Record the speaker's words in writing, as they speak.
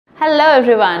Hello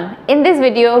everyone. In this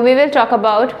video, we will talk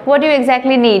about what you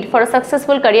exactly need for a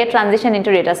successful career transition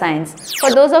into data science. For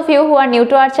those of you who are new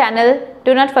to our channel,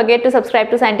 do not forget to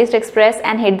subscribe to Scientist Express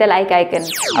and hit the like icon.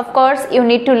 Of course, you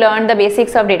need to learn the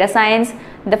basics of data science,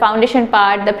 the foundation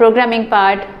part, the programming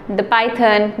part, the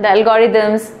Python, the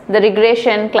algorithms, the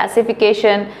regression,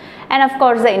 classification, and of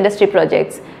course the industry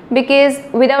projects. Because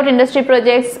without industry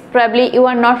projects, probably you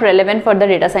are not relevant for the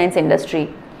data science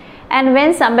industry. And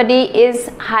when somebody is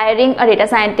hiring a data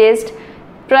scientist,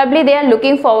 probably they are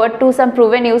looking forward to some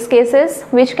proven use cases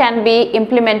which can be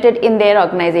implemented in their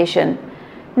organization.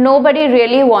 Nobody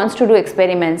really wants to do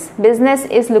experiments. Business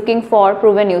is looking for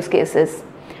proven use cases.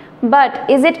 But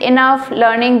is it enough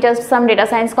learning just some data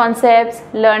science concepts,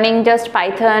 learning just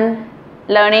Python,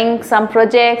 learning some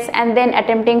projects and then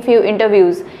attempting few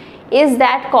interviews? Is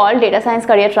that called data science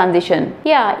career transition?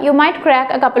 Yeah, you might crack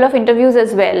a couple of interviews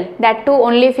as well. That too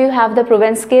only if you have the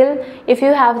proven skill, if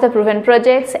you have the proven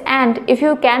projects, and if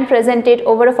you can present it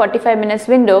over a 45 minutes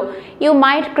window, you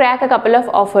might crack a couple of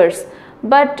offers.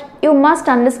 But you must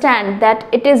understand that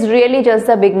it is really just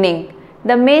the beginning.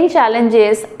 The main challenge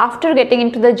is after getting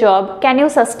into the job, can you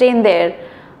sustain there?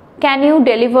 Can you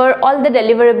deliver all the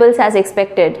deliverables as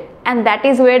expected? And that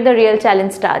is where the real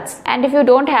challenge starts. And if you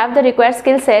don't have the required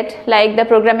skill set like the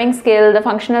programming skill, the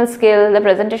functional skill, the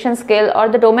presentation skill, or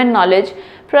the domain knowledge,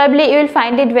 probably you will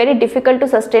find it very difficult to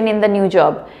sustain in the new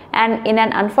job. And in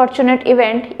an unfortunate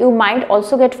event, you might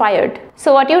also get fired.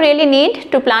 So what you really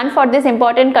need to plan for this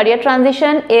important career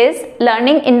transition is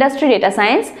learning industry data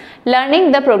science,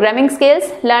 learning the programming skills,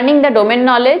 learning the domain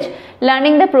knowledge,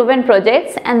 learning the proven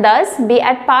projects, and thus be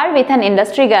at par with an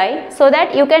industry guy so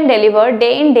that you can deliver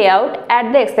day in day out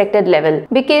at the expected level.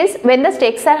 Because when the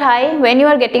stakes are high, when you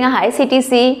are getting a high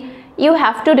CTC, you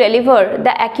have to deliver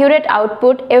the accurate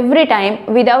output every time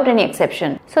without any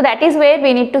exception. So that is where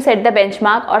we need to set the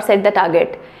benchmark or set the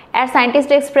target. At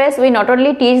Scientist Express, we not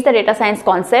only teach the data science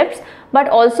concepts, but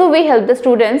also we help the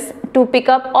students to pick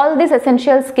up all these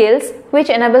essential skills which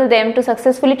enable them to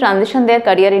successfully transition their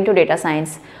career into data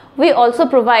science. We also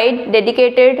provide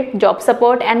dedicated job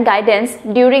support and guidance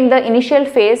during the initial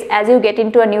phase as you get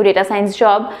into a new data science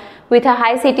job with a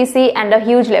high CTC and a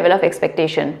huge level of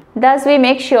expectation. Thus, we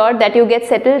make sure that you get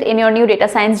settled in your new data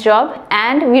science job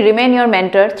and we remain your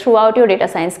mentor throughout your data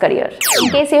science career. In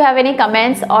case you have any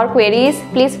comments or queries,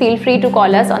 please feel free to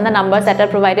call us on the numbers that are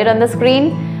provided on the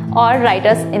screen or write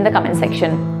us in the comment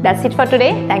section. That's it for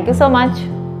today. Thank you so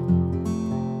much.